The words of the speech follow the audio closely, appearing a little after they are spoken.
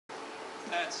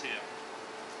That's him.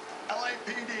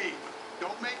 LAPD,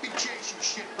 don't make me chase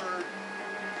you, shitbird.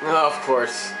 Oh, of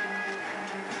course.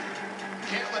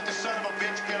 Can't let the son of a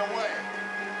bitch get away.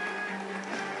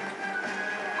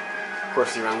 Of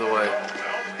course he runs away. Well,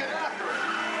 let's get after it.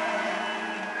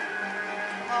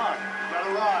 Come on, got a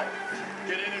ride.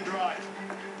 Get in and drive.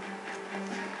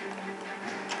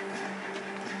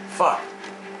 Fuck.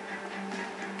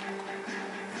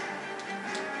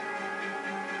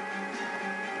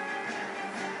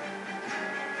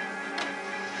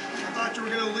 I thought you were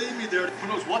gonna leave me there. Who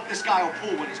knows what this guy will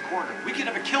pull when he's cornered? We could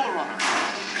have a killer on our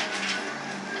hands.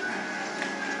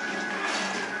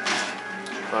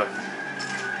 Fuck.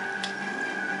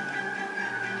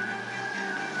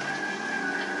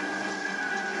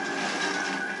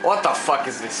 What the fuck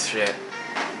is this shit?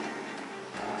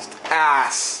 Just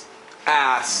ass.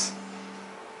 Ass.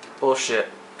 Bullshit.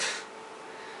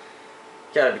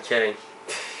 Gotta be kidding.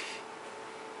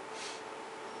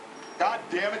 God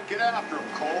damn it, get after him,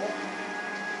 Cole.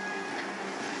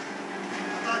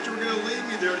 I thought you were gonna leave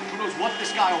me there. Who knows what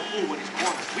this guy will pull when he's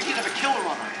cornered? We could have a killer on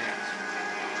our hands.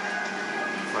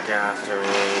 Fuck after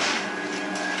me.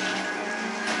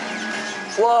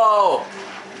 Whoa!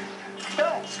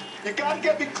 Phelps, you gotta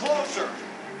get me closer.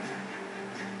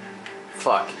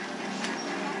 Fuck.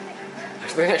 I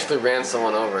think I actually ran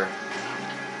someone over.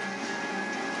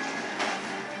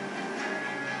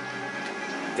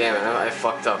 Damn it, I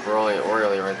fucked up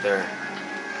royally right there.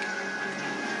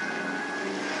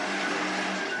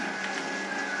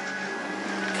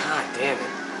 God damn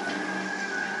it.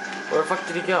 Where the fuck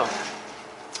did he go?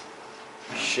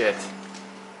 Shit.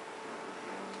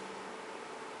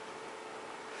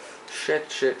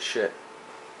 Shit.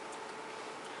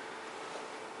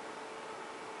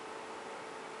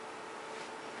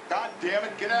 God damn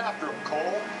it, get after him,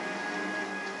 Cole.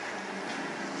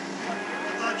 I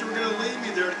thought you were gonna leave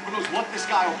me there. Who knows what this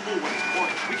guy will pull when he's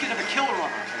cornered? We could have a killer on our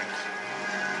hands.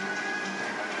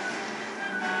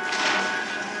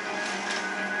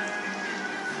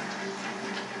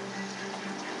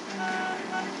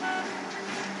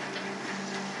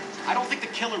 I don't think the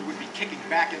killer would be kicking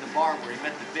back in the bar where he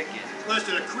met the Vic in.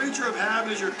 Listen, a creature of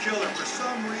habit is your killer. For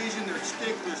some reason, they're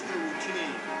sticklers for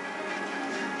routine.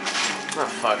 Oh,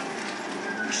 fuck.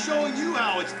 We're showing you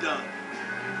how it's done.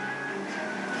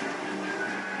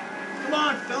 Come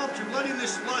on, Phelps, you're letting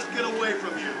this lust get away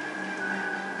from you.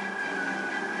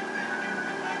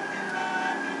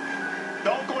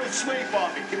 Don't go to sleep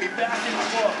on me. Get me back in the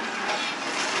club.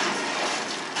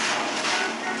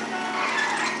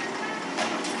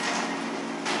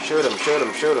 Shoot him.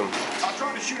 I'm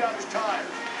trying to shoot out his tires.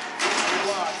 Good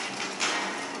luck.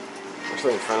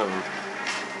 Actually in front of him.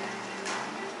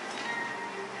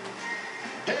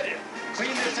 Hit him.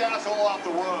 Clean this asshole off the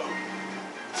road.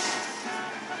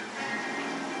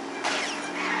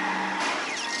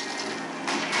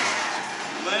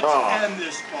 Let's end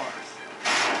this farce.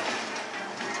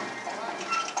 All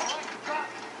right, cut.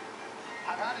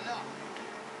 I've had enough.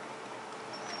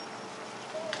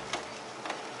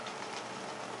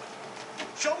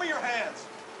 Show me your hands.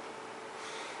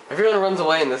 Everyone runs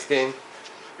away in this game.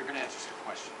 You're gonna answer some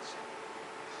questions.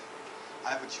 I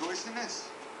have a choice in this.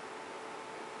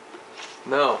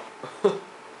 No. You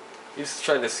just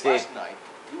tried to escape. Last night,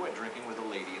 you went drinking with a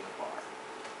lady in the bar.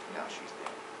 Now she's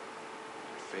dead.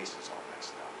 Your face is all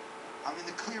messed up. I'm in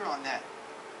the clear on that.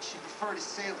 She preferred a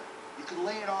sailor. You could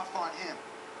lay it off on him.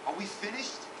 Are we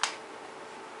finished?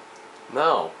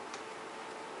 No.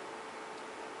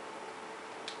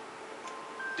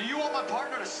 Do you want my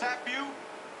partner to sap you?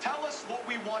 Tell us what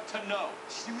we want to know.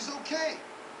 She was okay.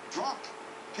 Drunk.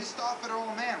 Pissed off at her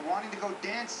old man, wanting to go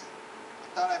dancing. I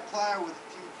thought I'd ply her with a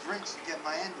few drinks and get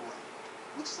my end away.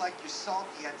 Looks like your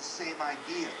salty had the same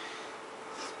idea.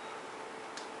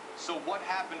 So what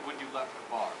happened when you left the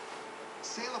bar?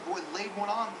 Sailor boy laid one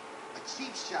on me. A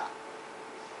cheap shot.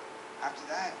 After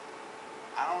that,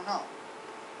 I don't know.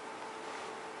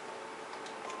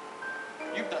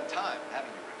 You've done time,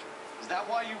 haven't you, Richard? Is that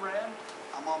why you ran?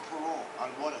 I'm on parole. On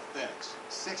what offense?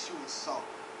 Sexual assault.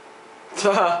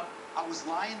 Fuck. I was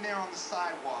lying there on the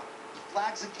sidewalk. He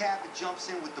flags a cab and jumps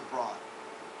in with the broad.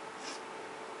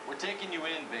 We're taking you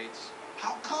in, Bates.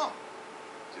 How come?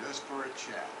 Just for a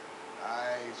chat.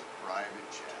 Nice,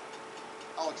 private chat.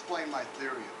 I'll explain my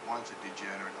theory of once a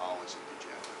degenerate, always a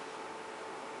degenerate.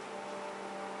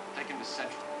 Take him to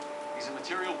Central. He's a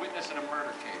material witness in a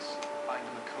murder case. Find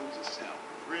him a cozy cell.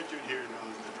 Richard here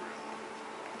knows the drill.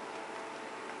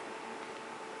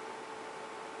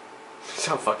 He's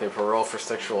on fucking parole for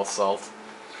sexual assault.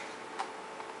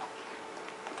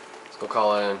 Let's go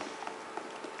call it in.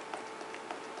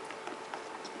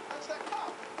 That's that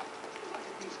cop. Seems like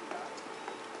a decent guy.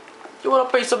 You want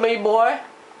a piece of me, boy?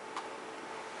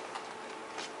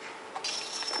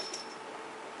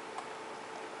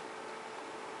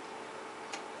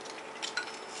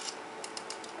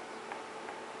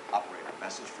 Operator,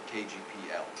 message for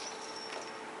KGPL.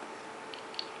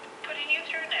 Putting you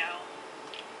through now.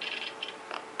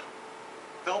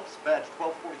 Phelps, badge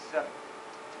 1247.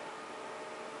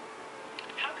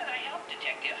 How can I help,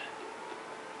 Detective?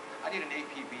 I need an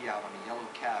APB out on a yellow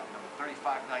cab, number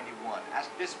 3591.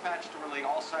 Ask dispatch to relay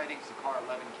all sightings to car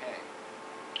 11K.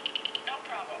 No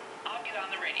problem. I'll get on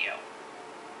the radio.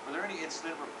 Were there any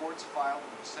incident reports filed in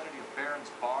the vicinity of Barron's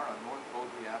Bar on North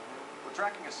Beaudry Avenue? We're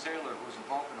tracking a sailor who was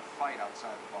involved in a fight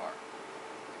outside the bar.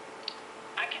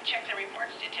 I can check the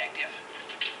reports, Detective.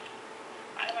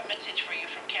 I have a message for you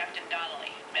from Captain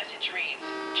Donnelly. Message reads,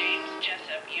 James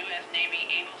Jessup, U.S. Navy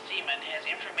able seaman, has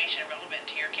information relevant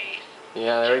to your case.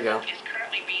 Yeah, there we go. Jessup is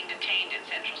currently being detained at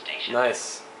Central Station.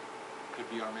 Nice. Could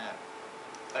be our man.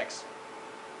 Thanks.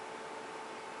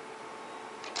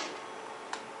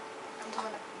 I'm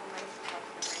going up to the race club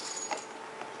for the race.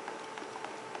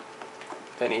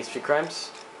 Any street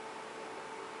crimes?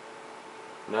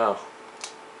 No.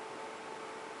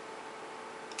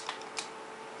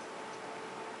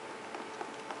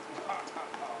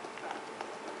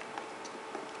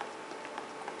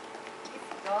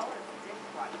 It's dull as a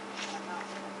dishwasher. I'm not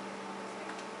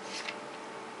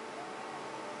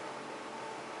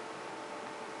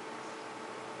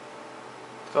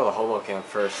Go to the hobo camp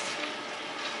first.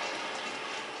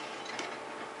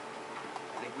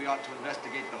 I think we ought to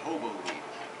investigate the hobo lead.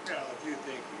 Well, if you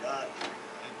think we ought to,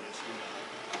 I guess we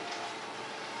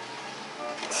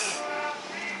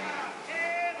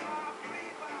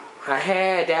ought. I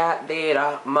had that dead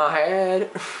off my head.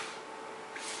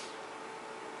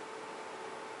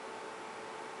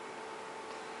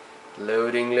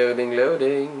 Loading, loading,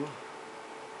 loading.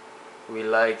 We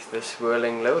like the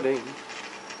swirling loading.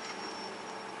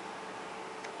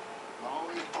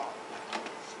 Lollipop.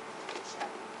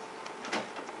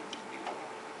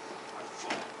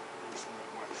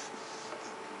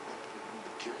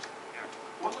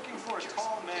 We're looking for a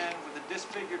tall man with a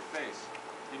disfigured face.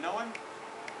 You know him?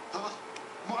 Huh?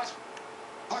 What?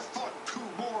 I fought 2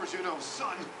 wars, you know,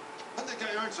 son. I think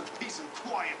I earned some peace and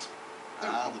quiet.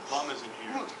 Ah, the bum isn't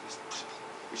here. Look,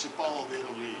 we should follow the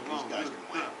lead. These guys can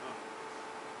win.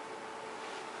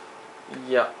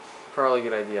 Yeah, probably a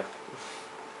good idea.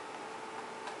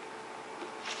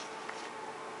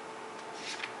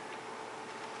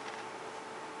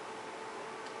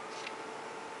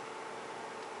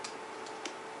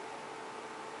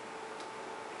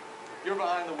 You're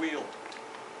behind the wheel.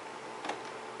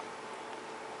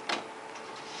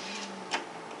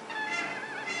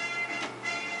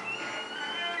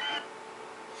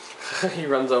 He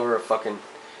runs over a fucking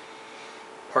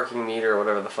parking meter or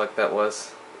whatever the fuck that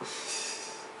was.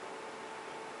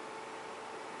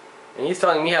 And he's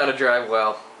telling me how to drive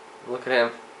well. Look at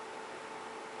him.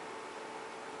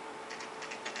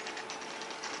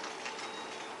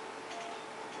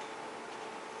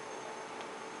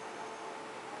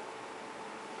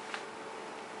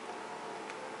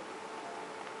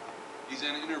 He's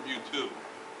in interview 2.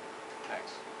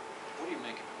 Thanks. What do you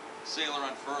make of it? Sailor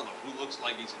on furlough who looks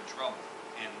like he's in trouble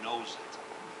and knows it.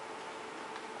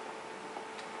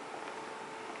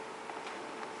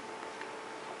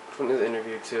 Which one is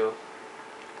interview 2?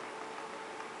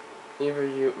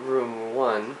 Interview room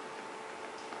 1.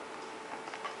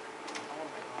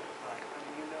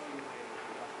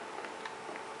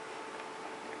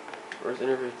 Where's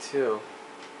interview 2?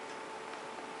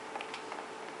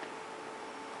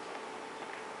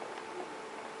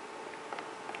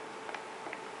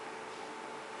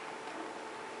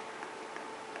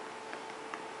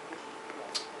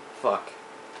 Fuck.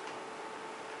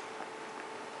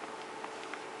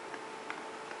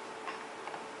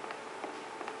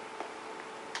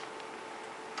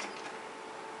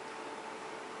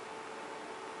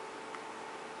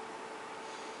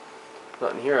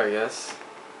 Not in here, I guess.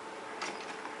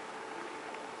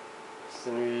 It's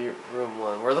in room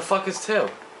 1. Where the fuck is 2?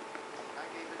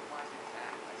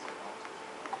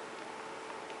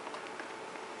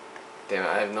 Damn it,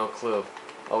 I have no clue.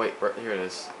 Oh wait, here it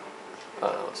is.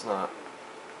 No, it's not.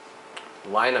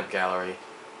 Lineup gallery.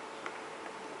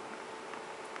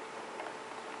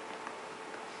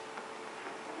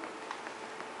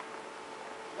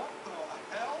 What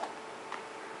the hell?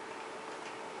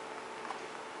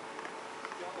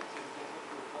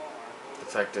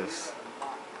 Detectives.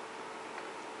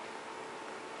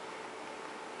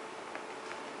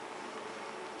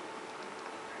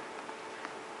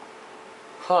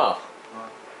 Huh.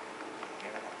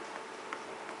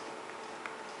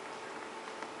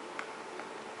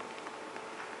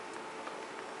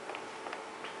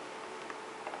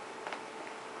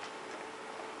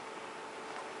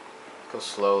 Go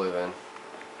slowly then.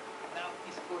 Now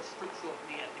he's four strips off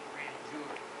me at the grand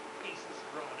jury. Case was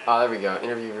thrown Oh, out. there we go.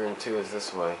 Interview room 2 is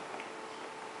this way.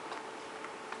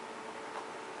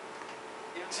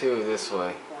 2 this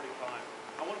way. 45.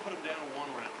 I want to put him down in 1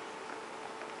 round.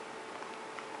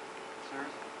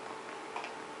 Seriously?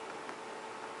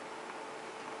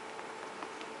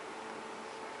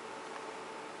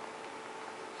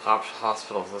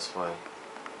 Hospital's this way.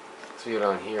 Let's view it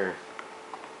on here.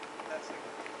 That's like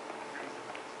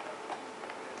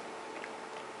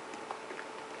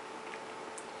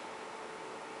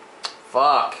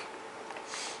Fuck!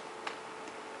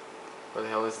 Where the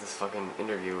hell is this fucking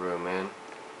interview room, man?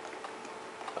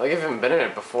 I haven't been in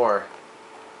it before.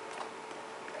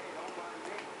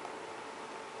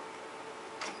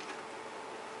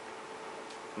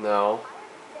 No.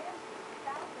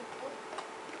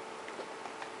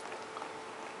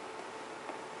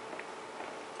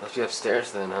 Must be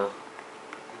upstairs then, huh?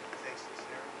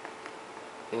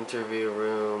 Interview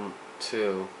room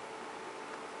 2.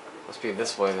 Must be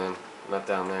this way then, not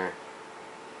down there.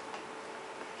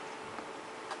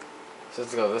 So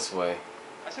let's go this way.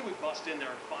 I say we bust in there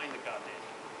and find the goddamn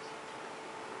keys.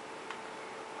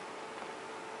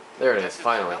 There it is,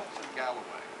 finally. Detective Shelton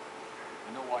Galloway. I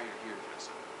know why you're here,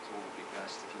 Jessup, so it would be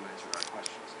best if you answered our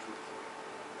questions truthfully.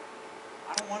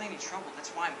 I don't want any trouble,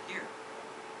 that's why I'm here.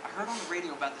 I heard on the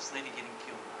radio about this lady getting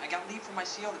killed. I got leave from my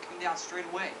CO to come down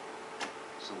straight away.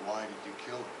 So why did you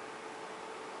kill her?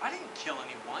 I didn't kill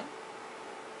anyone.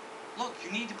 Look,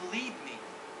 you need to believe me.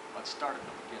 Let's start at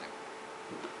the beginning.